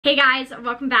Hey guys,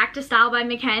 welcome back to Style by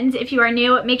McKenzie. If you are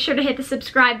new, make sure to hit the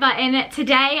subscribe button.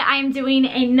 Today I am doing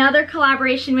another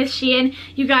collaboration with SheIn.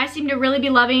 You guys seem to really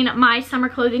be loving my summer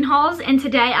clothing hauls, and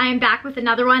today I am back with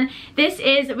another one. This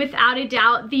is without a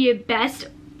doubt the best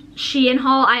SheIn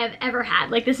haul I have ever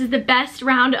had. Like, this is the best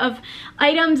round of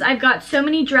items. I've got so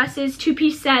many dresses,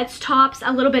 two-piece sets, tops,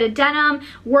 a little bit of denim,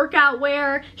 workout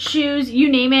wear, shoes,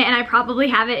 you name it, and I probably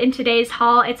have it in today's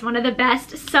haul. It's one of the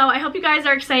best, so I hope you guys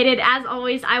are excited. As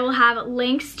always, I will have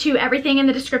links to everything in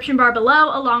the description bar below,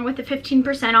 along with the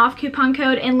 15% off coupon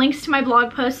code and links to my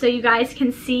blog post so you guys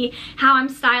can see how I'm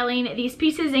styling these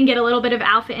pieces and get a little bit of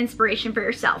outfit inspiration for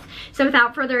yourself. So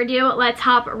without further ado, let's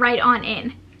hop right on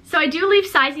in. So I do leave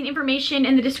sizing information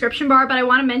in the description bar, but I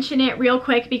want to mention it real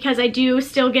quick because I do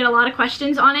still get a lot of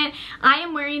questions on it. I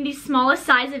am wearing the smallest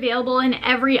size available in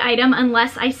every item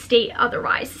unless I state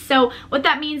otherwise. So what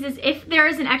that means is if there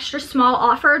is an extra small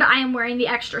offered, I am wearing the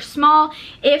extra small.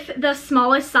 If the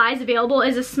smallest size available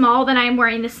is a small, then I am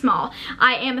wearing the small.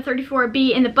 I am a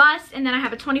 34B in the bust, and then I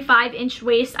have a 25-inch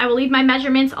waist. I will leave my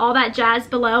measurements, all that jazz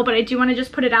below, but I do want to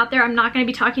just put it out there. I'm not going to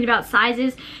be talking about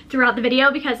sizes throughout the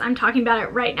video because I'm talking about it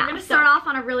right now. I'm going to start off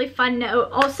on a really fun note.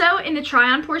 Also, in the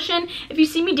try-on portion, if you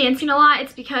see me dancing a lot,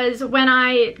 it's because when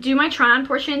I do my try-on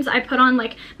portions, I put on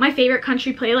like my favorite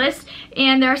country playlist,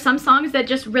 and there are some songs that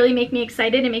just really make me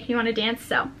excited and make me want to dance,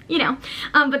 so, you know.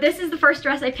 But this is the first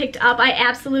dress I picked up. I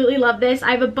absolutely love this.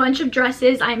 I have a bunch of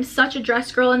dresses. I'm such a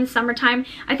dress girl in the summertime.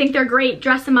 I think they're great.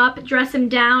 Dress them up, dress them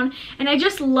down, and I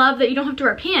just love that you don't have to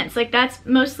wear pants. Like, that's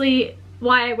mostly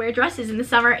why I wear dresses in the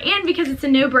summer, and because it's a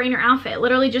no-brainer outfit.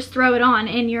 Literally just throw it on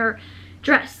in your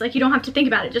dress. Like, you don't have to think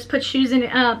about it. Just put shoes and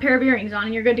a pair of earrings on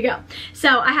and you're good to go.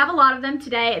 So I have a lot of them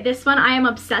today. This one I am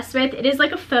obsessed with. It is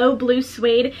like a faux blue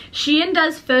suede. SheIn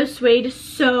does faux suede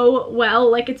so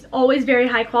well. Like, it's always very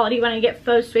high quality when I get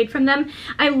faux suede from them.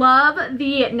 I love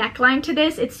the neckline to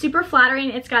this. It's super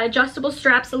flattering. It's got adjustable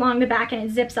straps along the back and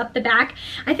it zips up the back.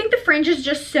 I think the fringe is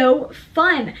just so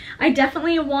fun. I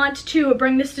definitely want to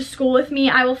bring this to school with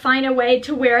me. I will find a way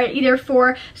to wear it either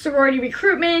for sorority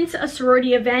recruitment, a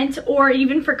sorority event, or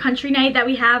even for country night that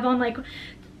we have on, like,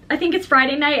 I think it's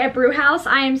Friday night at Brew House.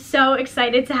 I am so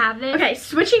excited to have this. Okay,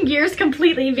 switching gears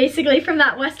completely, basically from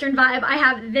that Western vibe, I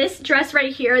have this dress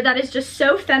right here that is just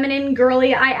so feminine,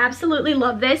 girly. I absolutely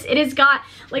love this. It has got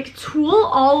like tulle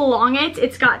all along it.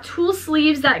 It's got tulle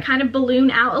sleeves that kind of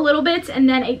balloon out a little bit, and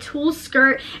then a tulle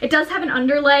skirt. It does have an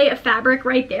underlay of fabric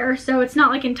right there, so it's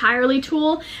not like entirely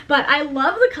tulle, but I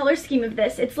love the color scheme of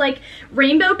this. It's like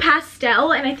rainbow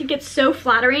pastel, and I think it's so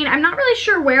flattering. I'm not really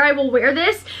sure where I will wear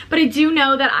this, but I do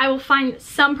know that I will find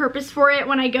some purpose for it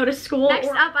when I go to school. Next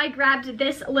up, I grabbed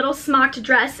this little smocked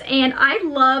dress, and I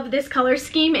love this color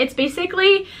scheme. It's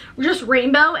basically just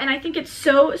rainbow, and I think it's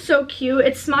so cute.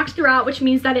 It's smocked throughout, which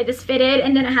means that it is fitted,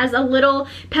 and then it has a little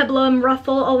peplum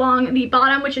ruffle along the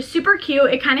bottom, which is super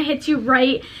cute. It kind of hits you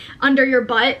right under your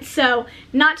butt, so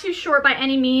not too short by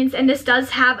any means, and this does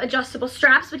have adjustable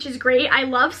straps, which is great. I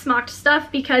love smocked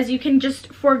stuff because you can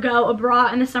just forego a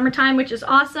bra in the summertime, which is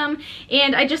awesome,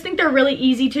 and I just think they're really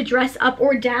easy to dress up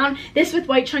or down. This with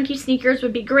white chunky sneakers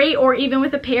would be great, or even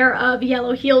with a pair of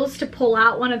yellow heels to pull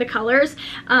out one of the colors.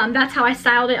 That's how I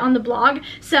styled it on the blog.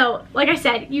 So like I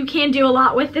said, you can do a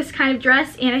lot with this kind of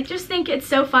dress, and I just think it's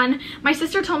so fun. My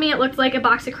sister told me it looked like a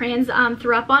box of crayons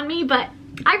threw up on me, but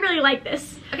I really like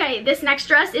this. Okay, this next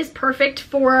dress is perfect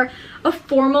for a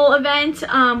formal event,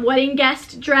 wedding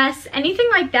guest dress, anything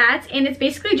like that, and it's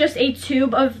basically just a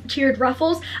tube of tiered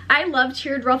ruffles. I love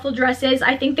tiered ruffle dresses.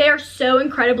 I think they are so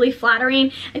incredibly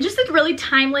flattering and just a really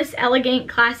timeless, elegant,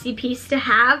 classy piece to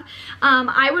have.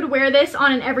 I would wear this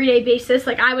on an everyday basis.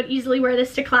 Like, I would easily wear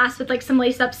this to class with like some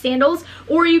lace-up sandals,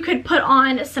 or you could put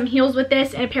on some heels with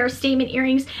this and a pair of statement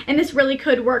earrings, and this really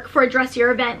could work for a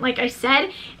dressier event. Like I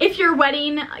said, if your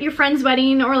wedding, your friend's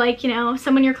wedding, or like, you know,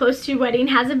 someone you're close to wedding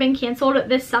hasn't been canceled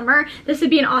this summer, this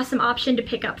would be an awesome option to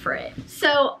pick up for it.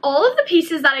 So all of the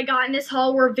pieces that I got in this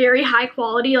haul were very high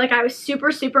quality. Like, I was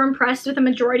super impressed with the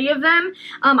majority of them.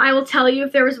 I will tell you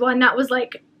if there was one that was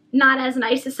like not as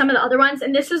nice as some of the other ones,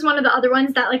 and this is one of the other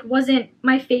ones that like wasn't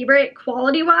my favorite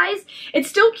quality wise. It's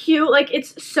still cute, like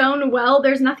it's sewn well,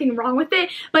 there's nothing wrong with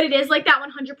it, but it is like that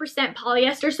 100%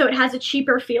 polyester, so it has a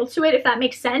cheaper feel to it, if that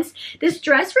makes sense. This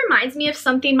dress reminds me of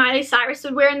something Miley Cyrus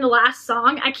would wear in the last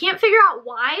song. I can't figure out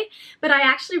why, but I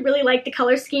actually really like the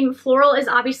color scheme. Floral is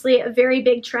obviously a very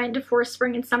big trend for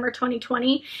spring and summer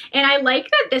 2020, and I like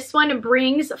that this one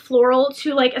brings floral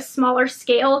to like a smaller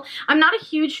scale. I'm not a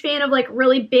huge fan of like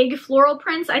really big big floral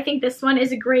prints, I think this one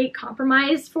is a great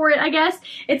compromise for it, I guess.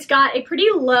 It's got a pretty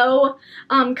low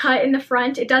cut in the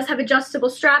front. It does have adjustable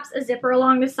straps, a zipper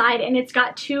along the side, and it's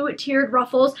got 2 tiered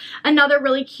ruffles. Another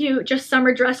really cute just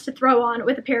summer dress to throw on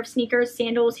with a pair of sneakers,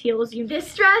 sandals, heels.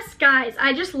 This dress, guys,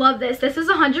 I just love this. This is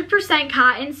 100%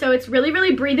 cotton, so it's really,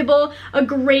 really breathable. A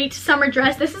great summer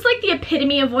dress. This is like the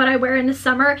epitome of what I wear in the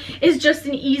summer, is just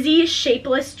an easy,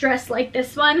 shapeless dress like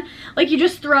this one. Like, you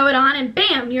just throw it on and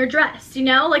bam, you're dressed, you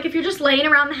know? Like, if you're just laying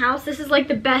around the house, this is like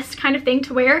the best kind of thing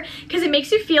to wear because it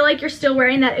makes you feel like you're still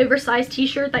wearing that oversized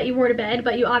t-shirt that you wore to bed,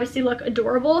 but you obviously look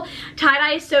adorable.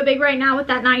 Tie-dye is so big right now with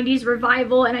that 90s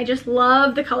revival, and I just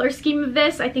love the color scheme of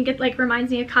this. I think it like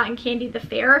reminds me of Cotton Candy the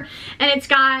Fair, and it's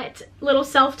got little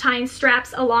self-tying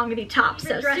straps along the top.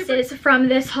 So dresses from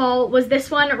this haul was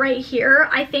this one right here.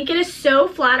 I think it is so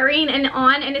flattering and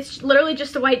it's literally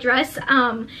just a white dress,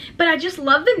 but I just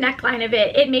love the neckline of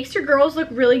it. It makes your girls look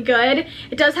really good.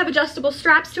 It does have adjustable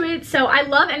straps to it, so I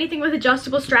love anything with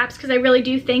adjustable straps because I really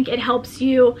do think it helps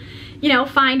you, you know,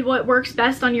 find what works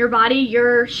best on your body,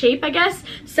 your shape, I guess.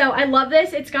 So I love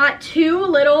this. It's got 2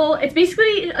 little, it's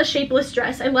basically a shapeless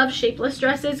dress. I love shapeless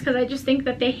dresses because I just think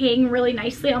that they hang really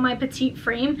nicely on my petite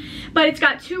frame. But it's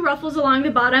got 2 ruffles along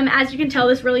the bottom. As you can tell,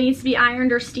 this really needs to be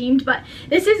ironed or steamed, but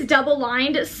this is double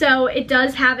lined, so it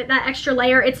does have that extra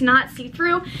layer. It's not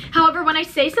see-through. However, when I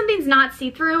say something's not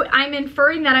see-through, I'm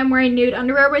inferring that I'm wearing nude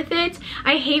underwear with it.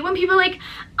 I hate when people are like,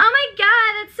 oh my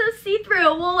god, that's so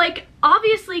see-through. Well, like,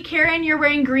 obviously, Karen, you're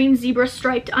wearing green zebra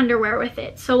striped underwear with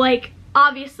it. So, like,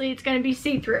 obviously it's going to be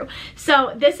see-through.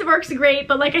 So this works great,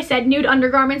 but like I said, nude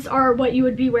undergarments are what you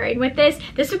would be wearing with this.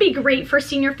 This would be great for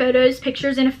senior photos,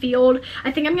 pictures in a field.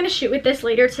 I think I'm going to shoot with this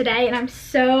later today, and I'm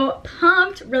so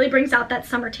pumped. Really brings out that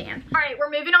summer tan. All right, we're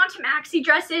moving on to maxi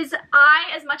dresses.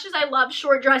 As much as I love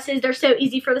short dresses, they're so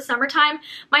easy for the summertime.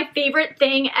 My favorite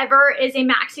thing ever is a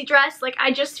maxi dress. Like,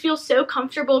 I just feel so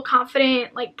comfortable,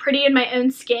 confident, like pretty in my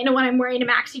own skin when I'm wearing a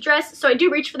maxi dress. So I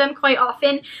do reach for them quite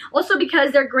often. Also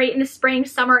because they're great in the spring,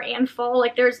 summer, and fall.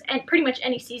 Like, there's pretty much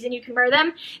any season you can wear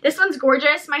them. This one's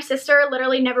gorgeous. My sister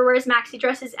literally never wears maxi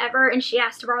dresses ever, and she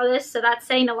asked to borrow this, so that's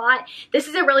saying a lot. This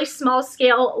is a really small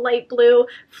scale light blue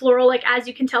floral. Like, as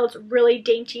you can tell, it's really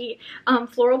dainty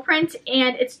floral print,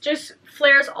 and it's just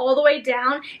flares all the way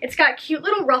down. It's got cute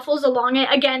little ruffles along it.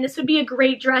 Again, this would be a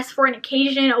great dress for an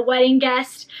occasion, a wedding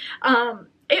guest.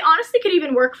 It honestly could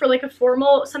even work for like a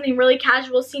formal, something really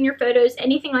casual, senior photos,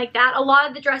 anything like that. A lot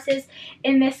of the dresses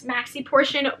in this maxi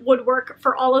portion would work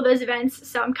for all of those events,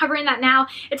 so I'm covering that now.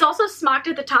 It's also smocked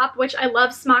at the top, which I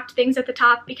love smocked things at the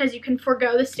top because you can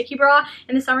forego the sticky bra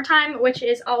in the summertime, which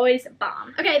is always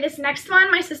bomb. Okay, this next one,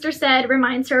 my sister said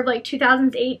reminds her of like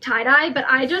 2008 tie-dye, but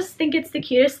I just think it's the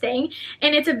cutest thing,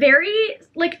 and it's a very,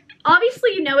 like, obviously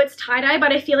you know it's tie-dye,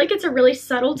 but I feel like it's a really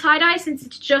subtle tie-dye since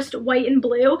it's just white and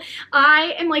blue.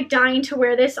 I am like dying to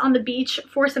wear this on the beach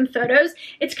for some photos.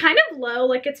 It's kind of low,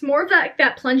 like it's more of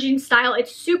that plunging style.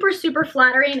 It's super, super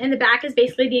flattering, and the back is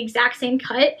basically the exact same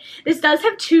cut. This does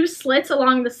have 2 slits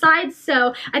along the sides,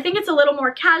 so I think it's a little more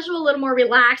casual, a little more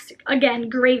relaxed. Again,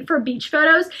 great for beach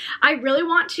photos. I really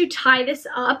want to tie this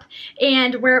up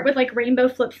and wear it with like rainbow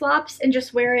flip-flops and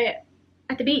just wear it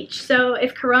at the beach. So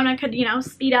if Corona could, you know,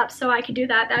 speed up so I could do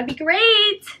that, that'd be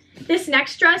great. This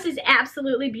next dress is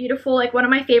absolutely beautiful, like one of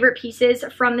my favorite pieces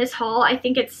from this haul. I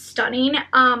think it's stunning.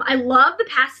 I love the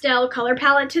pastel color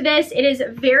palette to this. It is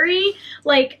very,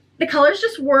 like, the colors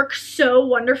just work so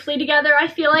wonderfully together. I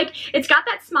feel like it's got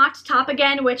that smocked top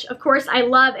again, which of course I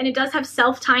love, and it does have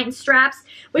self-tying straps,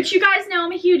 which you guys know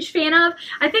I'm a huge fan of.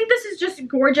 I think this is just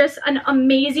gorgeous, an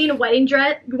amazing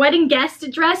wedding guest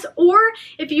dress, or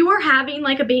if you were having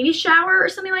like a baby shower or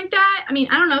something like that. I mean,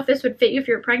 I don't know if this would fit you if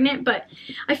you're pregnant, but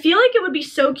I feel like it would be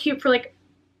so cute for like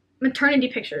maternity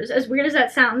pictures, as weird as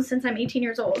that sounds since I'm 18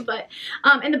 years old. But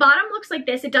and the bottom looks like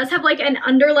this. It does have like an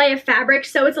underlay of fabric,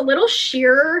 so it's a little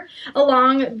sheer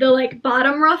along the like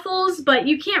bottom ruffles, but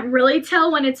you can't really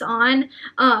tell when it's on.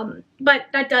 But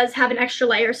that does have an extra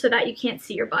layer so that you can't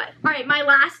see your butt. All right, my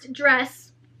last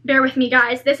dress, bear with me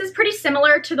guys, this is pretty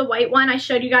similar to the white one I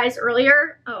showed you guys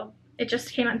earlier. Oh, it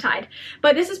just came untied.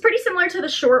 But this is pretty similar to the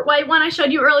short white one I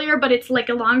showed you earlier, but it's like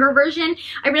a longer version.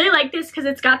 I really like this because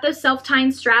it's got those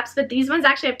self-tying straps, but these ones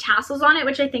actually have tassels on it,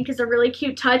 which I think is a really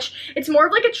cute touch. It's more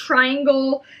of like a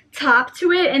triangle top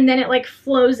to it, and then it like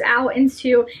flows out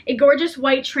into a gorgeous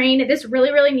white train. This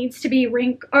really needs to be this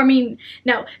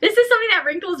is something that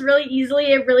wrinkles really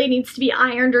easily. It really needs to be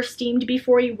ironed or steamed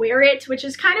before you wear it, which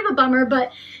is kind of a bummer,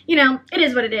 but you know, it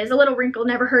is what it is. A little wrinkle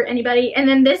never hurt anybody. And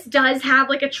then this does have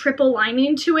like a triple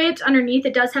lining to it underneath.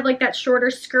 It does have like that shorter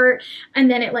skirt, and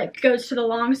then it like goes to the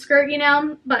long skirt, you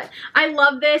know. But I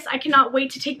love this. I cannot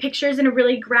wait to take pictures in a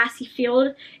really grassy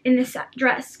field in this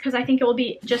dress because I think it will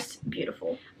be just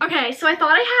beautiful. Okay, so I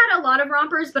thought I had a lot of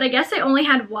rompers, but I guess I only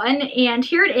had one, and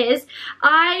here it is.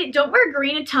 I don't wear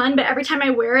green a ton, but every time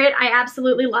I wear it, I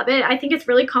absolutely love it. I think it's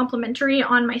really complimentary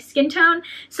on my skin tone,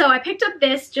 so I picked up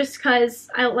this just because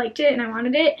I liked it and I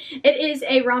wanted it. It is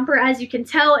a romper, as you can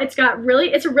tell. It's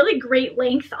a really great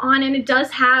length on, and it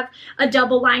does have a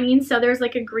double lining, so there's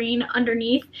like a green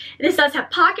underneath. This does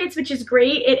have pockets, which is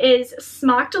great. It is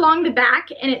smocked along the back,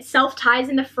 and it self-ties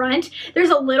in the front. There's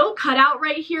a little cutout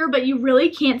right here, but you really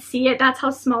can't see it. That's how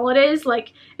small it is.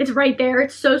 Like, it's right there.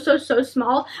 It's so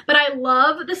small, but I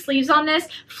love the sleeves on this.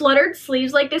 Fluttered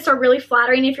sleeves like this are really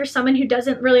flattering if you're someone who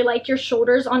doesn't really like your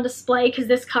shoulders on display, because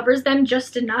this covers them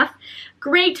just enough.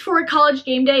 Great for a college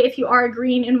game day if you are a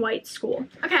green and white school.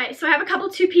 Okay, so I have a couple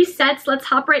two-piece sets. Let's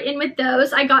hop right in with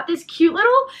those. I got this cute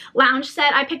little lounge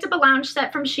set. I picked up a lounge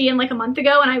set from SheIn like a month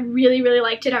ago, and I really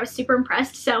liked it. I was super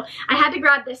impressed, so I had to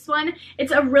grab this one.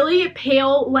 It's a really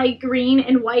pale light green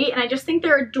and white, and I just think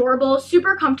they're adorable,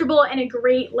 super comfortable, and a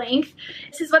great length.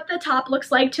 This is what the top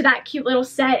looks like to that cute little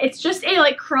set. It's just a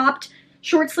like cropped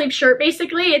short sleeve shirt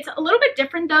basically. It's a little bit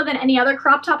different though than any other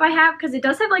crop top I have, because it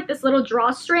does have like this little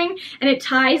drawstring and it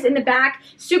ties in the back.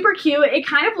 Super cute. It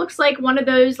kind of looks like one of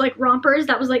those like rompers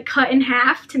that was like cut in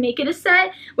half to make it a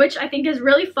set, which I think is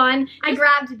really fun. I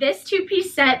grabbed this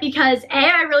two-piece set because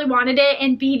A, I really wanted it,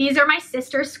 and B, these are my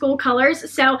sister's school colors,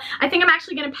 so I think I'm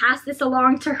actually going to pass this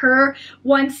along to her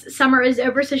once summer is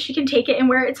over so she can take it and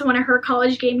wear it to one of her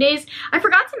college game days. I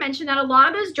forgot to mention that a lot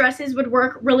of those dresses would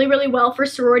work really well for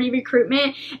sorority recruitment.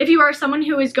 If you are someone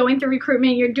who is going through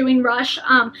recruitment, you're doing rush,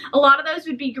 a lot of those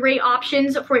would be great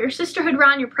options for your sisterhood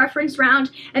round, your preference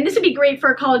round, and this would be great for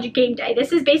a college game day.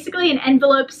 This is basically an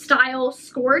envelope style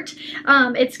skirt.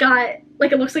 It's got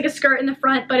like, it looks like a skirt in the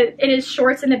front, but it is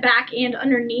shorts in the back and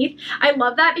underneath. I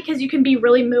love that because you can be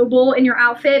really mobile in your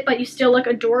outfit, but you still look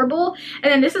adorable.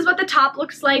 And then this is what the top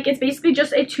looks like. It's basically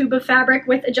just a tube of fabric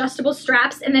with adjustable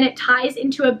straps, and then it ties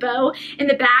into a bow in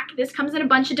the back. This comes in a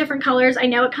bunch of different colors. I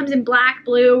know it comes in black,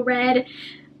 blue, red,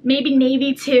 maybe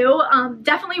navy too.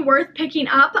 Definitely worth picking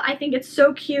up. I think it's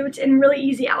so cute and really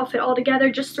easy outfit altogether.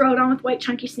 Just throw it on with white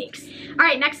chunky sneaks. All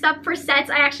right, next up for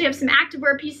sets, I actually have some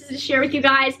activewear pieces to share with you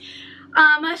guys.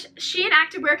 SheIn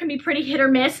activewear can be pretty hit or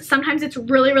miss. Sometimes it's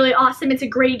really awesome. It's a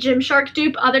great Gymshark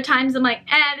dupe. Other times I'm like,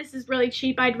 this is really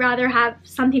cheap. I'd rather have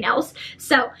something else.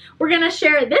 So we're gonna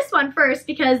share this one first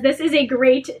because this is a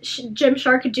great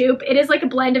Gymshark dupe. It is like a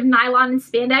blend of nylon and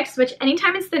spandex, which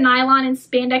anytime it's the nylon and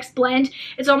spandex blend,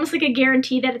 it's almost like a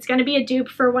guarantee that it's gonna be a dupe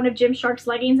for one of Gymshark's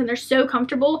leggings, and they're so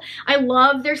comfortable. I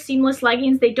love their seamless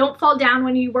leggings. They don't fall down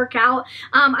when you work out.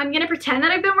 I'm gonna pretend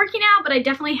that I've been working out, but I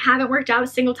definitely haven't worked out a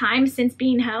single time since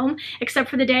being home, except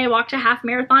for the day I walked a half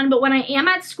marathon. But when I am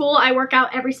at school, I work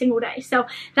out every single day. So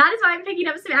that is why I'm picking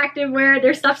up some activewear.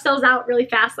 Their stuff sells out really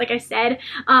fast, like I said.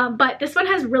 But this one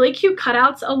has really cute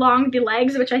cutouts along the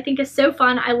legs, which I think is so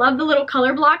fun. I love the little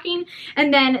color blocking.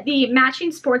 And then the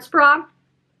matching sports bra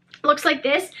looks like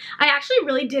this. I actually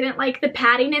really didn't like the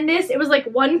padding in this. It was like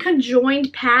one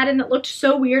conjoined pad and it looked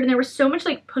so weird, and there was so much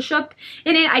like push-up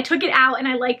in it. I took it out and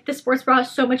I like the sports bra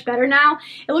so much better now.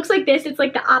 It looks like this. It's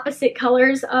like the opposite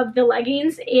colors of the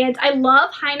leggings, and I love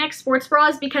high neck sports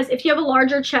bras because if you have a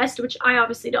larger chest, which I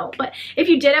obviously don't, but if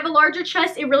you did have a larger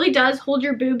chest, it really does hold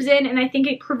your boobs in, and I think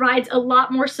it provides a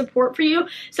lot more support for you.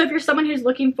 So if you're someone who's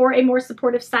looking for a more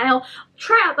supportive style,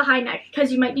 try out the high neck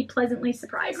because you might be pleasantly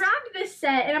surprised. I grabbed this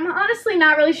set and I'm honestly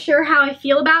not really sure how I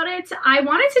feel about it. I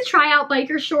wanted to try out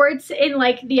biker shorts in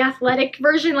like the athletic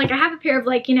version. Like I have a pair of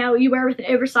like, you know, you wear with an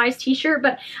oversized t-shirt,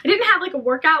 but I didn't have like a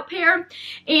workout pair,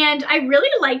 and I really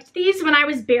liked these when I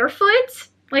was barefoot.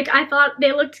 Like I thought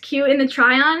they looked cute in the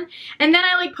try-on, and then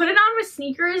I like put it on with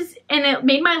sneakers and it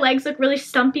made my legs look really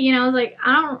stumpy, and I was like,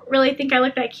 I don't really think I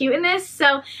look that cute in this. So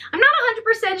I'm not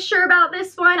 100% sure about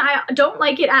this one. I don't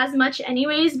like it as much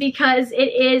anyways because it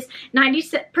is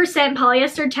 90%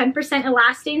 polyester, 10%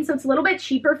 elastane, so it's a little bit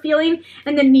cheaper feeling,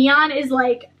 and the neon is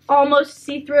like almost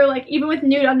see-through. Like even with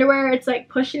nude underwear, it's like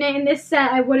pushing it in this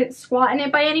set. I wouldn't squat in it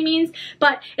by any means,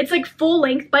 but it's like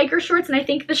full-length biker shorts, and I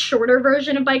think the shorter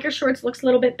version of biker shorts looks a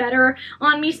little bit better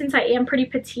on me since I am pretty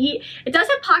petite. It does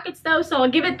have pockets though, so I'll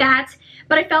give it that,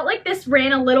 but I felt like this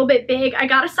ran a little bit big. I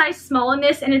got a size small in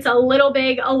this, and it's a little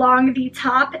big along the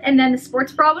top, and then the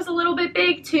sports bra was a little bit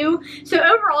big too. So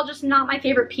overall, just not my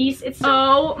favorite piece. It's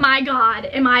oh my god,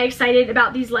 am I excited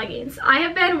about these leggings. I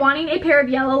have been wanting a pair of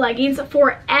yellow leggings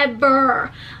forever.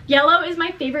 ever. Yellow is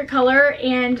my favorite color,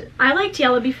 and I liked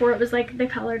yellow before it was like the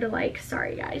color to like.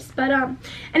 Sorry guys, but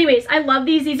anyways, I love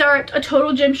these. These are a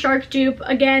total Gymshark dupe.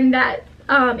 Again, that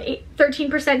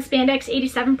 13% spandex,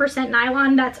 87%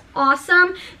 nylon. That's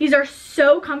awesome. These are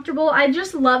so comfortable. I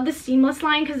just love the seamless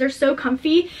line because they're so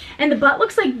comfy, and the butt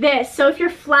looks like this. So if you're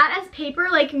flat as paper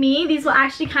like me, these will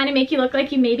actually kind of make you look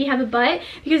like you maybe have a butt,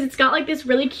 because it's got like this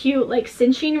really cute like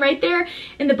cinching right there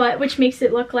in the butt, which makes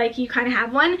it look like you kind of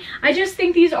have one. I just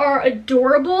think these are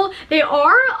adorable. They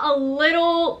are a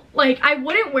little, like, I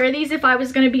wouldn't wear these if I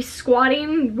was going to be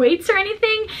squatting weights or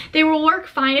anything. They will work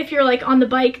fine if you're like on the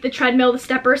bike, the treadmill, the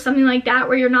stepper, something like that,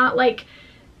 where you're not like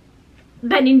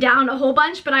bending down a whole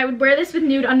bunch. But I would wear this with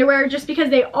nude underwear just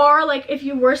because they are, like, if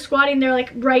you were squatting, they're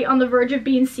like right on the verge of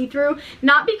being see-through.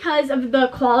 Not because of the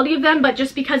quality of them, but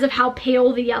just because of how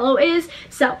pale the yellow is.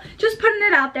 So just putting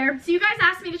it out there. So you guys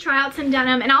asked me to try out some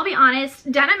denim, and I'll be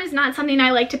honest, denim is not something I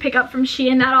like to pick up from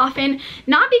SheIn that often.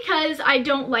 Not because I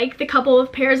don't like the couple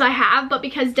of pairs I have, but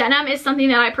because denim is something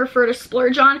that I prefer to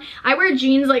splurge on. I wear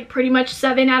jeans like pretty much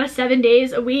 7 out of 7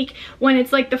 days a week when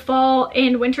it's like the fall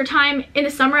and winter time. In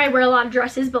the summer I wear a lot of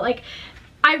dresses, but like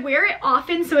I wear it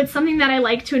often, so it's something that I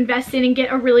like to invest in and get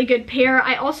a really good pair.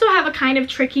 I also have a kind of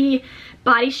tricky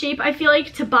body shape, I feel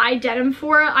like, to buy denim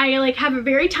for. I like have a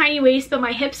very tiny waist, but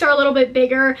my hips are a little bit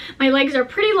bigger. My legs are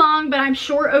pretty long, but I'm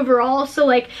short overall, so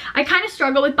like I kind of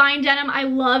struggle with buying denim. I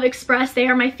love Express. They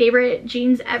are my favorite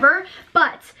jeans ever,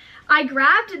 but I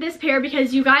grabbed this pair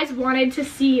because you guys wanted to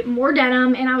see more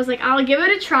denim, and I was like, I'll give it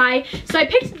a try. So I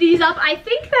picked these up. I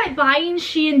think that buying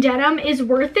SheIn denim is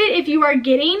worth it if you are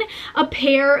getting a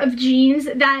pair of jeans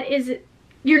that is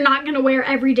you're not gonna wear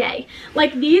every day.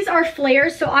 Like, these are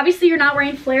flares, so obviously you're not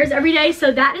wearing flares every day,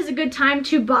 so that is a good time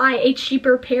to buy a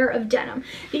cheaper pair of denim.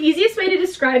 The easiest way to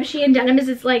describe SheIn denim is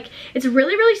it's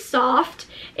really, really soft,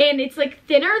 and it's like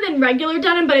thinner than regular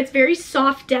denim, but it's very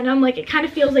soft denim. Like, it kind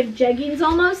of feels like jeggings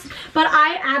almost. But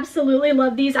I absolutely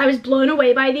love these. I was blown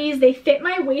away by these. They fit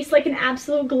my waist like an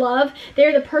absolute glove.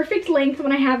 They're the perfect length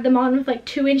when I have them on with like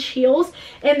 2-inch heels,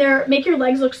 and they make your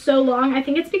legs look so long. I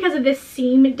think it's because of this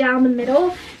seam down the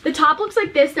middle. The top looks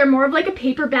like this. They're more of like a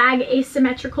paper bag,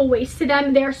 asymmetrical waist to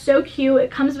them. They're so cute.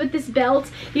 It comes with this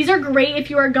belt. These are great if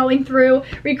you are going through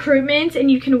recruitment and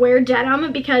you can wear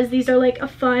denim, because these are like a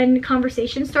fun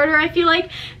conversation starter, I feel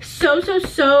like.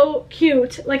 So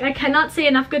cute. Like, I cannot say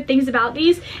enough good things about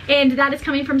these, and that is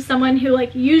coming from someone who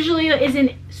like usually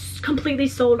isn't completely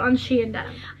sold on SheIn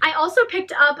denim. I also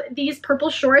picked up these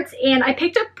purple shorts, and I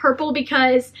picked up purple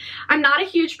because I'm not a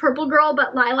huge purple girl,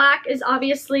 but lilac is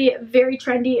obviously very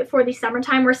trendy for the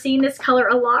summertime. We're seeing this color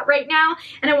a lot right now,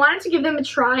 and I wanted to give them a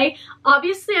try.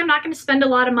 Obviously, I'm not going to spend a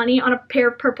lot of money on a pair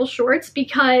of purple shorts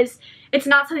because it's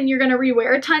not something you're going to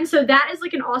rewear a ton, so that is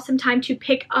like an awesome time to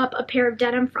pick up a pair of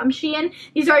denim from SheIn.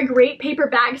 These are a great paper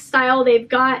bag style. They've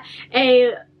got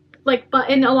a like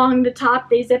button along the top.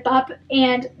 They zip up,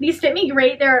 and these fit me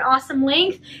great. They're an awesome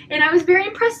length, and I was very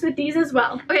impressed with these as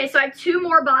well. Okay, so I have 2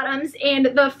 more bottoms, and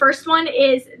the first one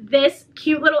is this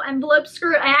cute little envelope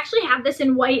skirt. I actually have this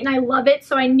in white, and I love it,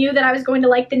 so I knew that I was going to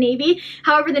like the navy.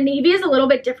 However, the navy is a little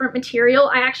bit different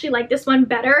material. I actually like this one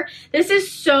better. This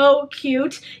is so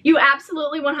cute. You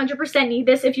absolutely 100% need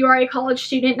this if you are a college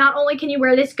student. Not only can you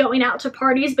wear this going out to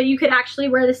parties, but you could actually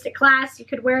wear this to class. You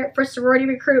could wear it for sorority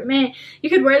recruitment.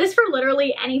 You could wear this for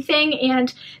literally anything,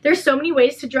 and there's so many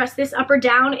ways to dress this up or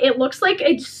down. It looks like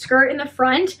a skirt in the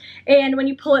front, and when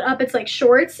you pull it up, it's like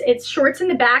shorts. It's shorts in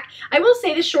the back. I will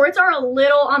say the shorts are a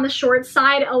little on the short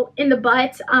side in the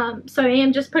butt, so I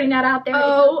am just putting that out there.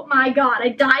 Oh my god, I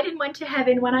died and went to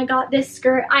heaven when I got this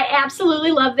skirt. I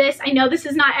absolutely love this. I know this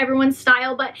is not everyone's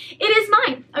style, but it is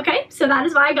mine, okay? So that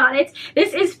is why I got it.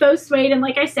 This is faux suede, and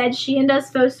like I said, SheIn does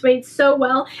faux suede so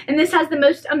well, and this has the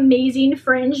most amazing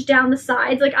fringe down the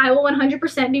sides. Like, I will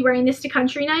 100% be wearing this to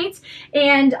country nights,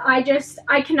 and I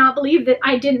cannot believe that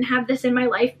I didn't have this in my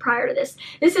life prior to this.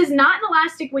 This is not an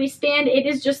elastic waistband. It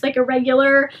is just like a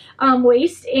regular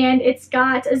waist, and it's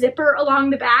got a zipper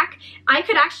along the back. I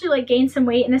could actually like gain some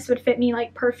weight, and this would fit me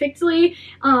like perfectly,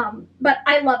 but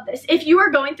I love this. If you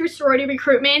are going through sorority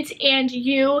recruitment and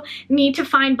you need to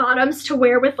find bottoms to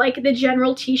wear with like the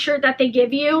general t-shirt that they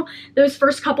give you those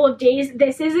first couple of days,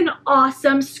 this is an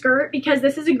awesome skirt, because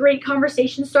this is a great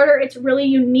conversation starter. It's really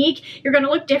unique. You're gonna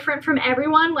look different from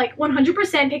everyone. Like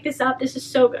 100% pick this up. This is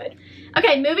so good.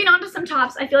 Okay, moving on to some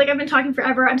tops. I feel like I've been talking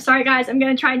forever. I'm sorry guys, I'm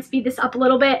gonna try and speed this up a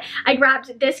little bit. I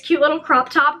grabbed this cute little crop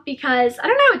top because, I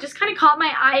don't know, it just kind of caught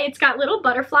my eye. It's got little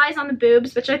butterflies on the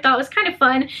boobs, which I thought was kind of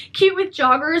fun. Cute with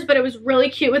joggers, but it was really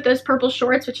cute with those purple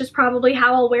shorts, which is probably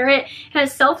how I'll wear it. It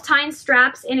has self-tying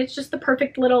straps, and it's just the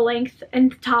perfect little length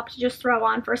and top to just throw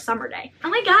on for a summer day. Oh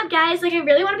my god, guys, like I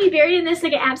really want to be buried in this.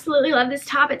 Like I absolutely love this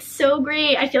top. It's so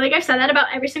great. I feel like I've said that about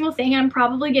every single thing, and I'm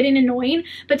probably getting annoying,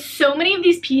 but so many of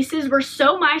these pieces were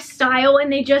so my style,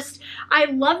 and I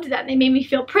loved them. They made me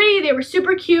feel pretty. They were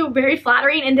super cute, very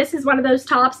flattering, and this is one of those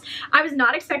tops. I was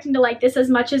not expecting to like this as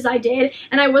much as I did,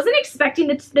 and I wasn't expecting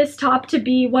this top to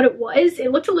be what it was.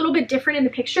 It looked a little bit different in the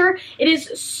picture. It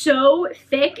is so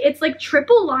thick. It's like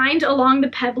triple lined along the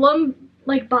peplum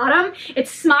like bottom.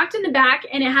 It's smocked in the back,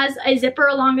 and it has a zipper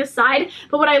along the side,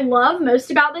 but what I love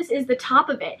most about this is the top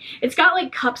of it. It's got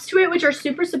like cups to it, which are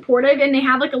super supportive, and they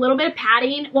have like a little bit of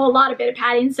padding, well, a bit of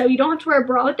padding, so you don't have to wear a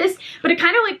bra with this, but it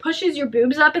kind of like pushes your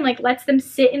boobs up and like lets them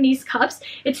sit in these cups.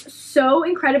 It's so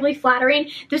incredibly flattering.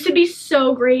 This would be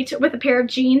so great with a pair of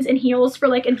jeans and heels for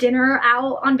like a dinner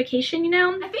out on vacation, you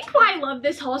know? I think why I love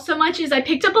this haul so much is I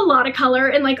picked up a lot of color,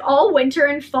 and like all winter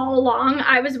and fall long,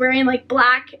 I was wearing like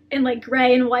black and like gray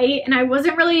and white, and I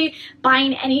wasn't really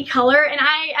buying any color, and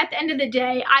at the end of the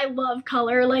day, I love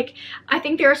color. Like I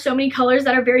think there are so many colors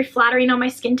that are very flattering on my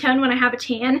skin tone when I have a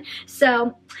tan,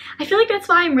 so I feel like that's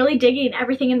why I'm really digging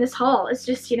everything in this haul. It's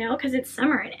just, you know, because it's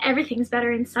summer and everything's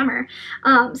better in summer.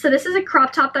 So this is a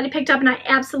crop top that I picked up, and I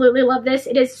absolutely love this.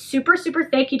 It is super, super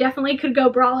thick. You definitely could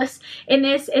go braless in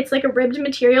this. It's like a ribbed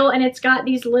material, and it's got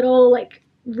these little like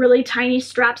really tiny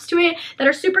straps to it that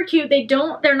are super cute.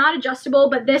 They're not adjustable,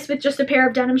 but this with just a pair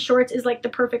of denim shorts is like the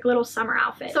perfect little summer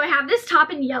outfit. So I have this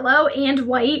top in yellow and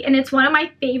white, and it's one of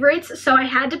my favorites, so I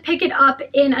had to pick it up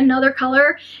in another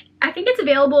color. I think it's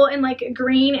available in like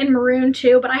green and maroon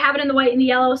too, but I have it in the white and the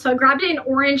yellow, so I grabbed it in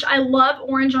orange. I love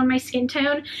orange on my skin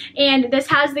tone, and this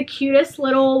has the cutest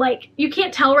little, like, you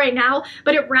can't tell right now,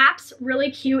 but it wraps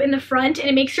really cute in the front, and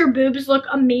it makes your boobs look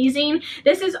amazing.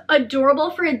 This is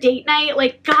adorable for a date night.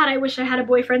 Like, God, I wish I had a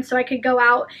boyfriend so I could go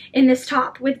out in this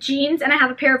top with jeans, and I have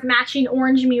a pair of matching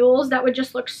orange mules that would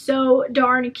just look so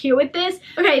darn cute with this.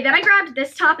 Okay, then I grabbed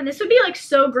this top, and this would be like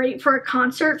so great for a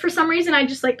concert for some reason. I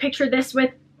just like pictured this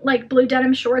with like blue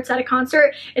denim shorts at a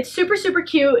concert. It's super, super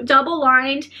cute, double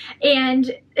lined,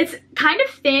 and it's kind of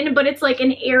thin, but it's like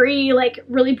an airy, like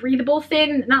really breathable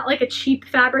thin, not like a cheap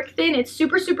fabric thin. It's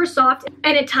super, super soft,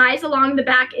 and it ties along the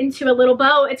back into a little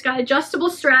bow. It's got adjustable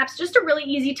straps, just a really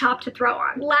easy top to throw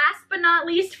on. Last but not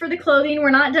least for the clothing, we're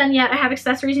not done yet. I have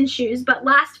accessories and shoes, but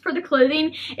last for the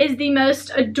clothing is the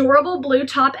most adorable blue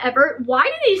top ever. Why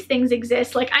do these things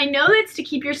exist? Like, I know it's to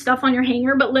keep your stuff on your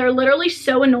hanger, but they're literally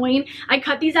so annoying. I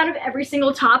cut these out of every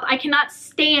single top. I cannot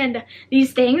stand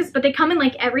these things, but they come in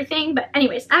like everything. But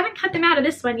anyways, I haven't cut them out of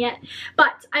this one yet,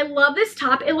 but I love this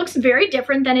top. It looks very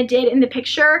different than it did in the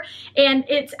picture, and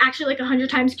it's actually like 100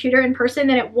 times cuter in person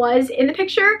than it was in the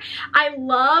picture. I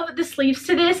love the sleeves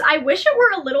to this. I wish it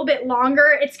were a little bit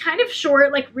longer. It's kind of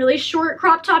short, like really short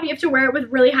crop top. You have to wear it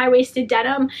with really high-waisted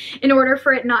denim in order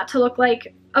for it not to look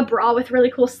like a bra with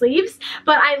really cool sleeves,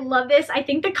 but I love this. I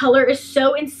think the color is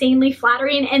so insanely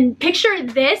flattering, and picture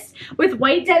this with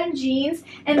white denim jeans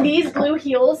and these blue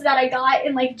heels that I got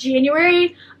in like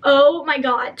January. Oh my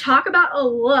god, talk about a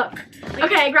look.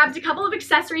 Okay, I grabbed a couple of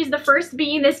accessories, the first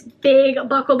being this big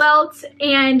buckle belt,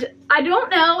 and I don't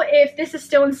know if this is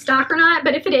still in stock or not,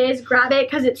 but if it is, grab it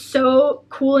because it's so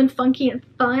cool and funky and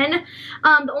fun.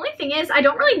 The only thing is, I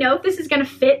don't really know if this is going to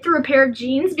fit through a pair of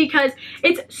jeans because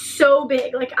it's so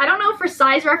big. Like, I don't know for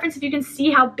size reference if you can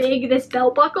see how big this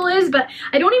belt buckle is, but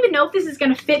I don't even know if this is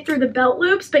going to fit through the belt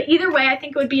loops, but either way, I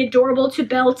think it would be adorable to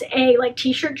belt a like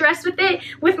t-shirt dress with it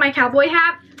with my cowboy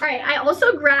hat. Alright, I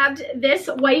also grabbed this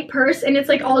white purse, and it's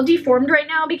like all deformed right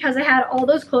now because I had all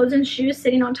those clothes and shoes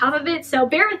sitting on top of it, so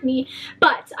bear with me.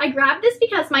 But I grabbed this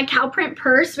because my cow print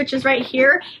purse, which is right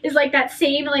here, is like that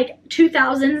same like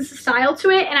 2000s style to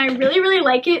it, and I really, really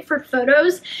like it for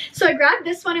photos. So I grabbed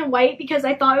this one in white because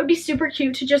I thought it would be super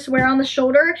cute to just wear on the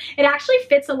shoulder. It actually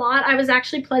fits a lot. I was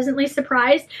actually pleasantly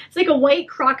surprised. It's like a white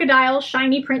crocodile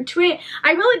shiny print to it.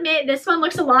 I will admit this one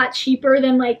looks a lot cheaper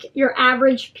than like your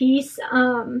average piece.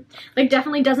 Like,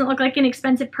 definitely doesn't look like an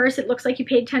expensive purse. It looks like you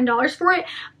paid $10 for it,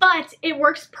 but it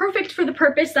works perfect for the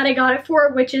purpose that I got it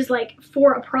for, which is like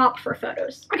for a prop for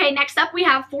photos. Okay, next up we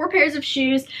have 4 pairs of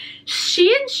shoes.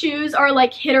 SheIn shoes are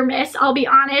like hit or miss, I'll be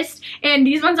honest, and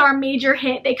these ones are a major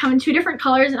hit. They come in 2 different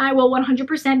colors, and I will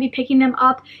 100% be picking them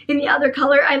up in the other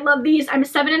color. I love these. I'm a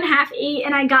 7.5, 8,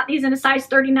 and I got these in a size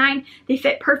 39. They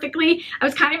fit perfectly. I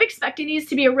was kind of expecting these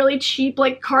to be a really cheap,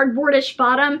 like cardboardish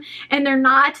bottom, and they're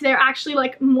not. They're actually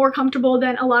like more comfortable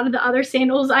than a lot of the other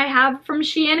sandals I have from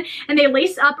SheIn, and they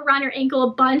lace up around your ankle a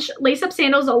bunch. Lace up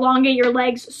sandals elongate your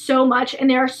legs so much, and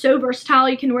they are so versatile.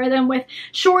 You can wear them with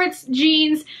shorts,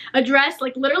 jeans, a dress,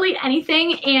 like literally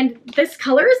anything. And this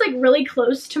color is like really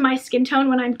close to my skin tone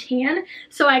when I'm tan,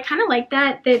 so I kind of like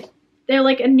that they're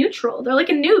like a neutral. They're like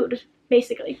a nude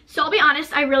basically. So I'll be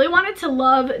honest, I really wanted to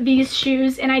love these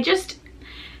shoes, and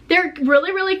they're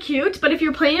really, really cute, but if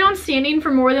you're planning on standing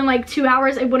for more than like 2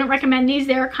 hours, I wouldn't recommend these.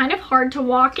 They're kind of hard to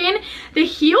walk in. The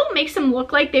heel makes them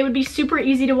look like they would be super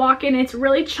easy to walk in. It's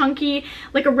really chunky,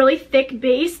 like a really thick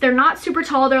base. They're not super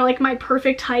tall. They're like my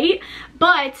perfect height,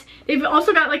 but they've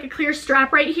also got like a clear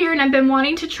strap right here, and I've been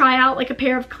wanting to try out like a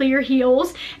pair of clear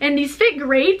heels, and these fit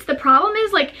great. The problem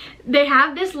is like they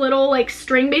have this little like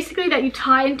string basically that you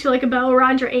tie into like a bow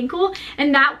around your ankle,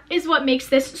 and that is what makes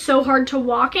this so hard to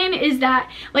walk in, is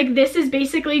that like this is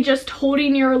basically just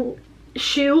holding your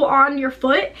shoe on your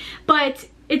foot, but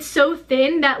it's so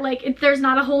thin that like there's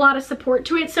not a whole lot of support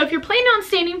to it. So if you're planning on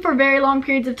standing for very long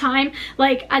periods of time,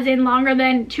 like as in longer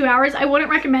than 2 hours, I wouldn't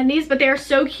recommend these, but they are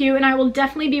so cute, and I will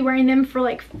definitely be wearing them for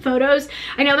like photos.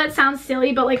 I know that sounds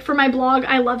silly, but like for my blog,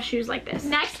 I love shoes like this.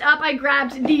 Next up, I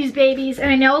grabbed these babies,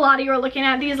 and I know a lot of you are looking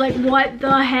at these like, what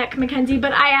the heck, McKenzie?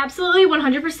 But I absolutely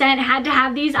 100% had to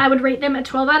have these. I would rate them a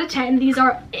 12 out of 10. These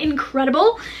are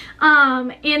incredible.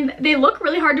 And they look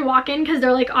really hard to walk in because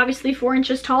they're like obviously 4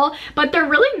 inches tall, but they're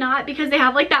really not, because they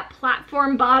have like that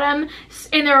platform bottom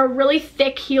and they're a really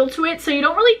thick heel to it, so you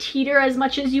don't really teeter as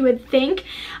much as you would think.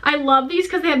 I love these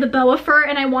because they have the boa fur,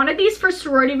 and I wanted these for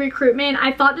sorority recruitment.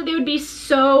 I thought that they would be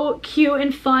so cute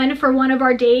and fun for one of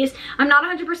our days. I'm not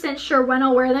 100% sure when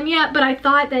I'll wear them yet, but I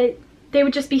thought that they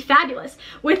would just be fabulous.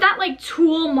 With that like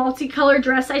tulle multicolor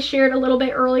dress I shared a little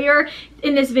bit earlier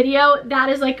in this video, that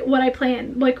is like what I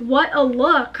planned. Like what a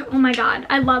look. Oh my god,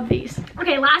 I love these.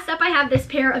 Okay, last up I have this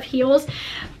pair of heels.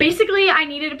 Basically I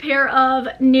needed a pair of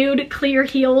nude clear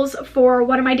heels for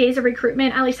one of my days of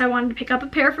recruitment. At least I wanted to pick up a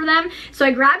pair for them, so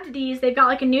I grabbed these. They've got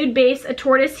like a nude base, a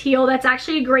tortoise heel that's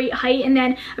actually a great height, and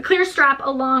then a clear strap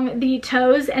along the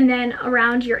toes and then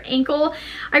around your ankle.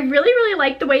 I really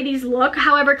like the way these look.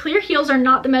 However, clear heels are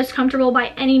not the most comfortable by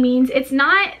any means. It's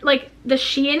not like the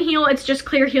SheIn heel, it's just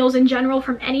clear heels in general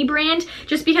from any brand,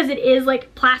 just because it is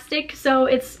like plastic, so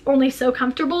it's only so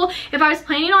comfortable. If I was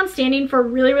planning on standing for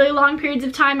really long periods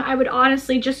of time, I would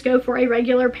honestly just go for a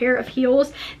regular pair of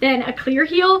heels than a clear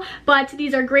heel, but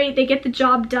these are great. They get the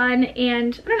job done,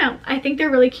 and I don't know, I think they're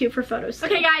really cute for photos.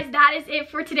 Okay guys, that is it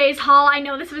for today's haul. I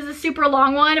know this was a super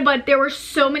long one, but there were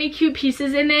so many cute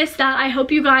pieces in this that I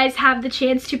hope you guys have the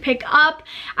chance to pick up.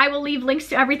 I will leave links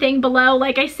to everything below,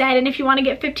 like I said, and if you want to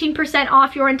get 15%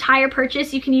 off your entire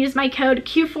purchase, you can use my code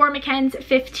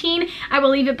Q4McKenzie15. I will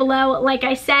leave it below, like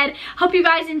I said. Hope you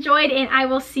guys enjoyed, and I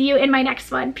will see you in my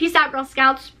next one. Peace out, Girl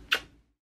Scouts.